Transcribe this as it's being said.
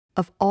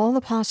Of all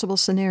the possible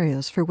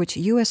scenarios for which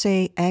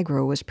USAID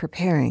AGRO was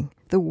preparing,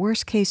 the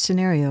worst-case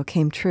scenario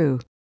came true.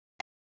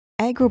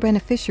 Agro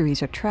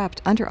beneficiaries are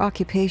trapped under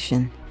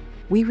occupation.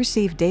 We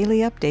receive daily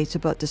updates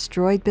about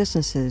destroyed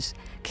businesses,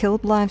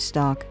 killed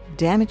livestock,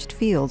 damaged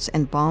fields,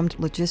 and bombed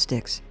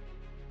logistics.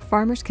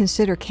 Farmers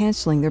consider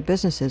canceling their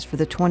businesses for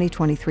the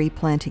 2023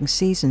 planting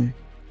season.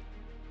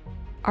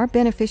 Our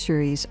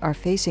beneficiaries are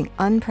facing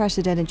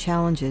unprecedented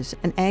challenges,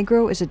 and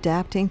Agro is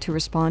adapting to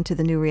respond to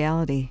the new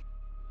reality.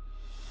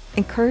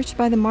 Encouraged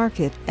by the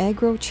market,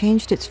 Agro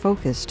changed its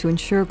focus to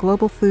ensure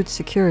global food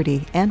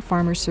security and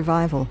farmers'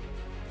 survival.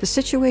 The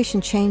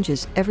situation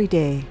changes every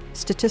day.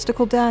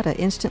 Statistical data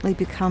instantly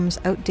becomes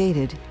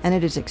outdated, and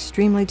it is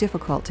extremely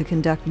difficult to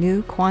conduct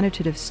new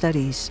quantitative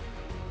studies.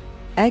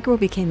 Agro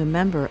became a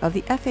member of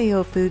the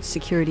FAO Food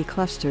Security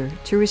Cluster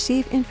to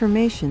receive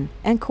information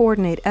and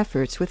coordinate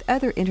efforts with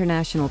other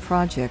international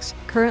projects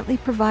currently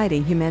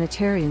providing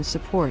humanitarian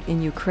support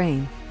in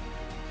Ukraine.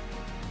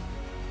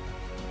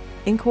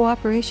 In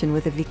cooperation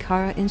with the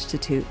Vicara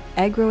Institute,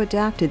 Agro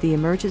adapted the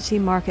Emergency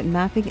Market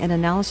Mapping and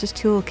Analysis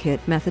Toolkit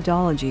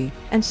methodology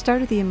and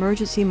started the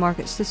Emergency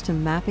Market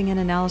System Mapping and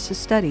Analysis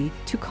Study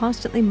to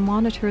constantly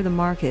monitor the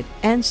market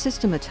and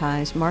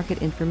systematize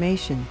market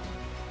information.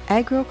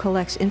 Agro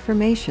collects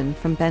information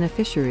from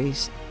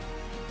beneficiaries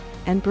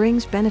and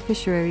brings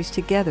beneficiaries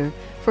together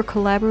for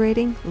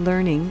collaborating,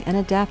 learning, and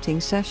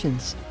adapting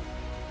sessions.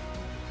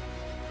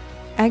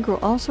 Agro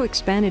also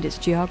expanded its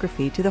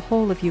geography to the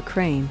whole of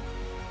Ukraine.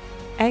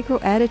 Agro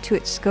added to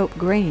its scope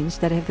grains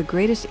that have the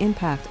greatest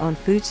impact on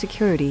food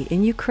security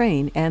in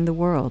Ukraine and the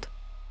world.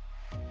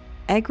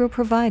 Agro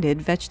provided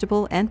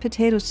vegetable and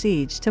potato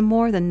seeds to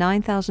more than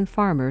 9,000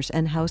 farmers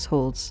and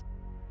households.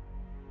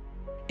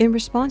 In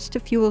response to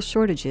fuel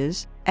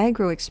shortages,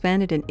 Agro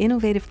expanded an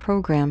innovative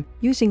program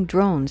using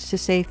drones to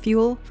save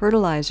fuel,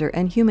 fertilizer,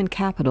 and human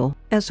capital,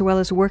 as well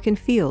as work in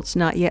fields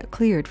not yet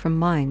cleared from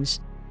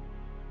mines.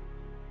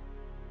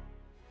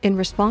 In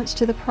response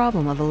to the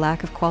problem of a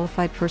lack of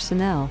qualified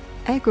personnel,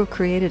 Agro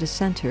created a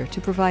center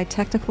to provide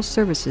technical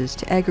services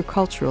to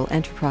agricultural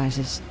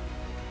enterprises.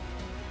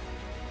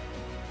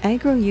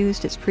 Agro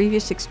used its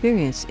previous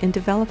experience in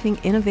developing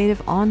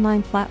innovative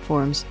online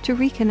platforms to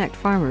reconnect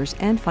farmers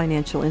and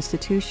financial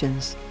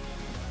institutions.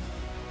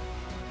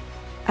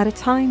 At a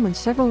time when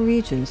several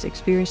regions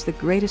experienced the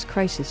greatest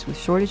crisis with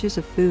shortages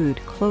of food,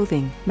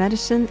 clothing,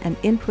 medicine, and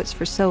inputs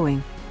for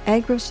sowing,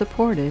 Agro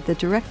supported the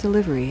direct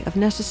delivery of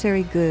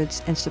necessary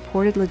goods and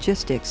supported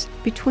logistics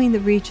between the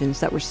regions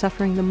that were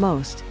suffering the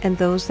most and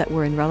those that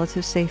were in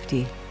relative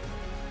safety.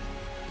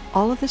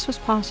 All of this was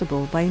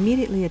possible by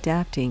immediately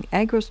adapting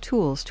Agro's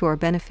tools to our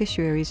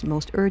beneficiaries'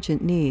 most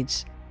urgent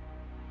needs.